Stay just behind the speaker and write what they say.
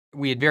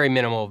We had very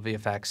minimal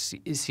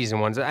VFX season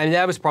 1. I mean,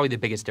 that was probably the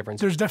biggest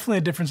difference. There's definitely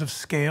a difference of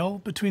scale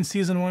between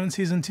season 1 and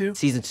season 2.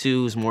 Season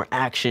 2 is more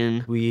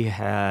action. We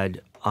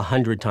had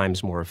 100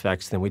 times more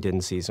effects than we did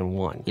in season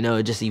 1. You know,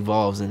 it just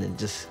evolves and it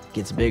just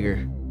gets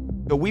bigger.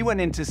 But we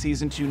went into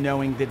season 2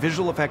 knowing that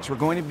visual effects were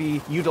going to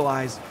be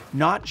utilized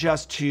not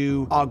just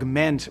to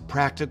augment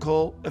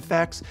practical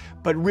effects,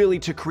 but really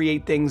to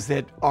create things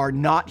that are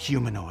not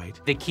humanoid.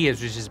 The key is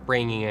just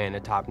bringing in a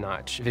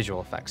top-notch visual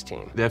effects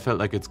team. I felt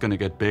like it's going to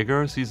get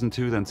bigger, season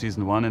 2, than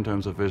season 1 in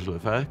terms of visual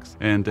effects.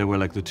 And there were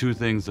like the two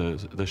things,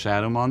 the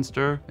shadow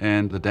monster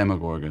and the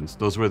demogorgons.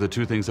 Those were the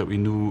two things that we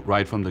knew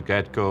right from the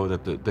get-go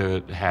that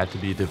there had to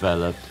be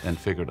developed and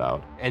figured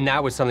out. And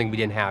that was something we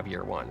didn't have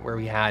year 1, where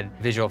we had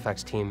visual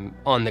effects team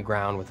on the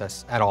ground with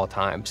us at all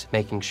times,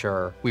 making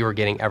sure we were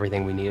getting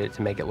everything we needed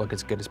to make it look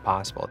as good as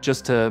possible.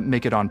 Just to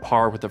make it on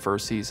par with the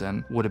first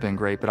season would have been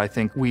great, but I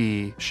think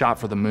we shot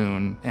for the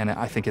moon, and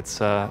I think it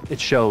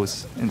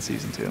shows in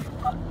season 2.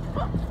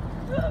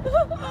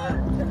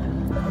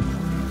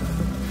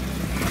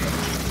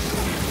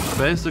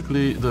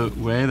 Basically, the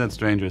way that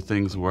Stranger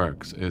Things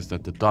works is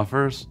that the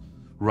duffers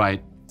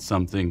write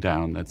something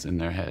down that's in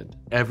their head.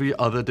 Every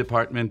other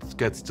department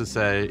gets to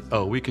say,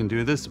 oh, we can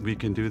do this, we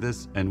can do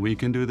this, and we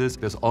can do this.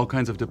 There's all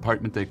kinds of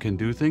departments that can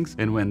do things,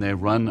 and when they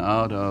run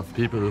out of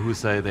people who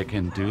say they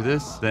can do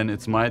this, then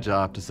it's my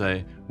job to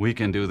say, we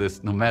can do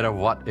this no matter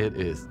what it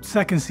is.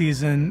 Second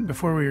season,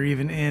 before we were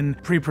even in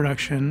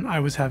pre-production, I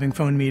was having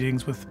phone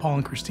meetings with Paul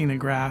and Christina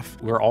Graff.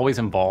 We're always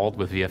involved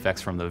with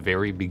VFX from the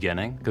very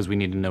beginning because we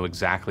need to know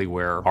exactly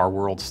where our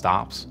world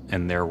stops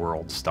and their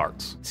world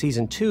starts.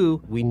 Season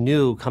 2, we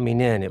knew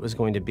coming in it was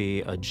going to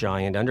be a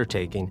giant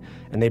undertaking,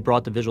 and they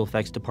brought the visual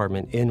effects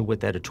department in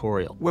with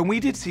editorial. When we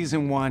did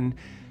season 1,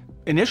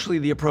 initially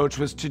the approach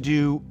was to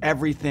do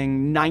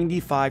everything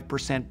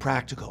 95%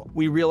 practical.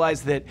 We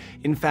realized that,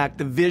 in fact,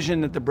 the vision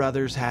that the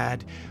brothers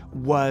had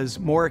was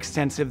more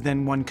extensive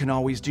than one can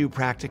always do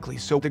practically.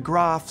 So the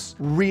Graffs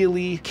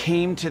really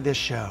came to this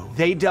show.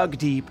 They dug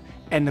deep,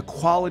 and the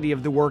quality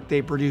of the work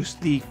they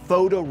produced, the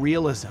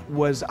photorealism,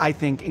 was, I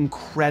think,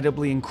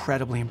 incredibly,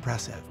 incredibly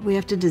impressive. We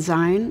have to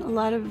design a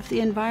lot of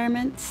the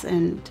environments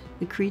and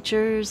the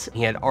creatures.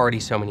 He had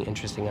already so many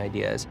interesting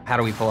ideas. How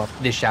do we pull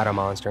off this shadow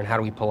monster, and how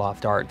do we pull off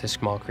Dart, this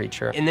small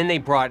creature? And then they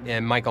brought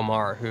in Michael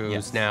Marr,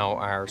 who's now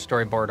our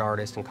storyboard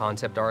artist and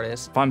concept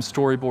artist. If I'm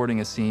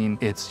storyboarding a scene,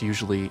 it's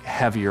usually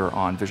heavier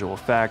on visual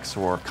effects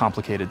or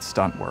complicated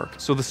stunt work.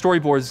 So the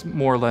storyboards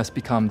more or less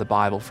become the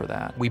Bible for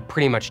that. We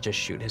pretty much just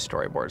shoot his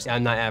storyboards.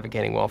 I'm not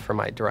advocating well for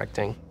my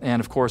directing. And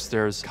of course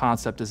there's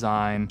concept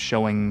design,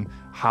 showing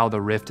how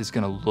the rift is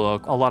going to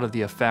look. A lot of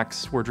the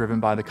effects were driven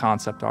by the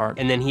concept art.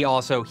 And then he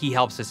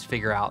helps us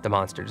figure out the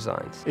monster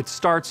designs. It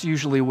starts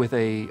usually with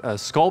a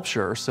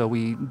sculpture, so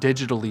we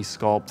digitally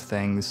sculpt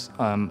things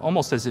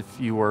almost as if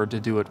you were to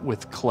do it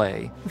with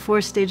clay. The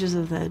 4 stages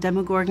of the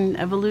Demogorgon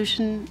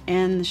evolution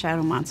and the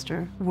shadow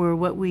monster were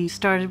what we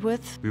started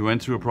with. We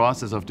went through a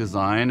process of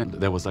design.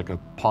 There was like a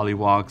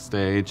polywalk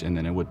stage, and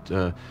then it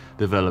would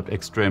develop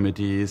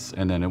extremities,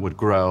 and then it would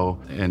grow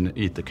and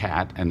eat the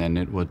cat, and then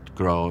it would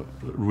grow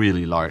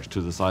really large, to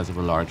the size of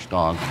a large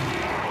dog.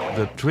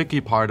 The tricky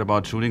part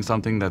about shooting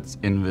something that's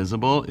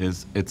invisible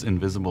is it's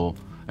invisible,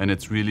 and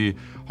it's really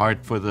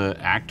hard for the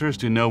actors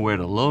to know where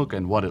to look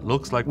and what it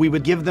looks like. We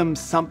would give them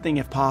something,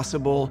 if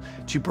possible,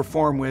 to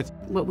perform with.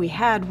 What we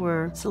had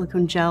were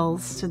silicone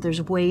gels, so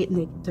there's weight,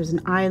 and there's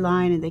an eye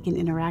line, and they can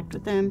interact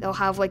with them. They'll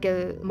have like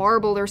a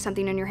marble or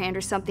something in your hand,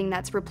 or something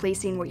that's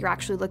replacing what you're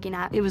actually looking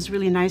at. It was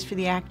really nice for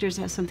the actors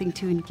to have something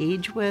to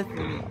engage with.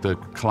 The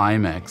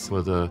climax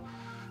for the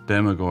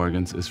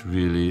Demogorgons is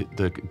really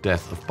the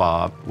death of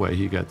Bob, where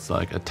he gets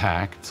like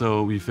attacked.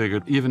 So we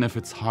figured even if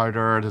it's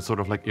harder to sort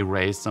of like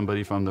erase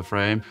somebody from the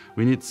frame,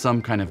 we need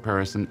some kind of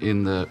person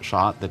in the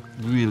shot that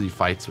really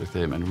fights with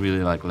him and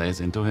really like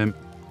lays into him.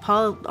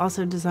 Paul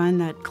also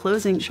designed that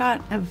closing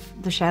shot of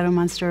the shadow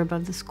monster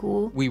above the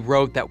school. We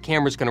wrote that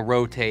camera's going to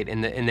rotate,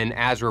 and then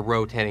as we're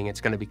rotating, it's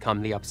going to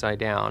become the upside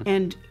down.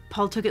 And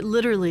Paul took it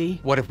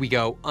literally. What if we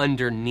go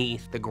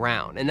underneath the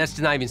ground? And that's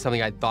not even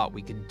something I thought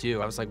we could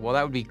do. I was like, well,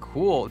 that would be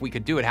cool. If we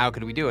could do it, how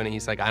could we do it? And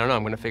he's like, I don't know,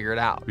 I'm going to figure it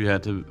out. We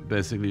had to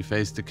basically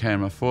face the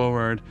camera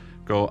forward,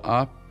 go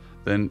up,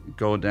 then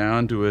go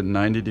down, do a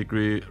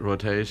 90-degree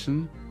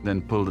rotation,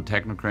 then pull the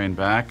technocrane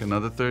back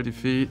another 30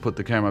 feet, put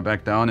the camera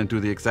back down and do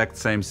the exact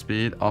same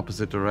speed,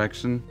 opposite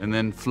direction, and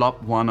then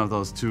flop one of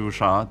those 2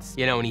 shots.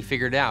 You know, and he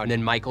figured it out, and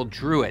then Michael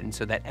drew it, and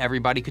so that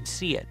everybody could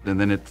see it. And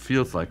then it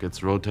feels like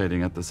it's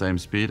rotating at the same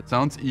speed. It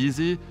sounds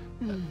easy.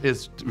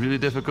 It's really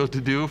difficult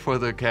to do for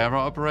the camera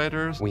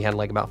operators. We had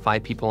like about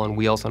 5 people on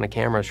wheels on a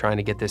camera trying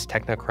to get this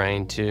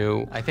technocrane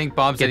to I think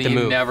Bob said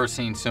you've never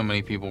seen so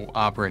many people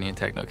operating a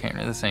technocrane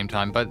at the same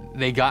time, but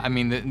they got, I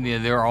mean,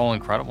 they're all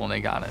incredible and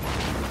they got it.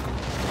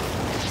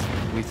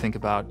 We think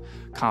about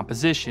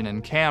composition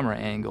and camera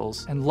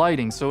angles and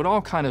lighting, so it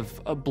all kind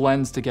of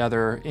blends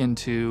together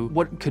into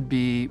what could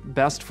be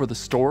best for the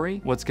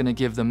story, what's going to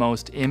give the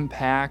most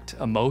impact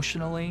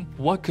emotionally,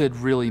 what could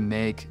really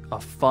make a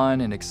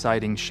fun and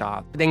exciting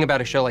shot. The thing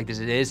about a show like this,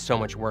 it is so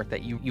much work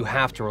that you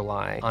have to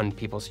rely on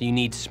people, so you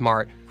need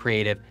smart,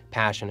 creative,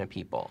 passionate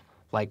people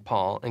like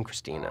Paul and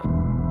Christina.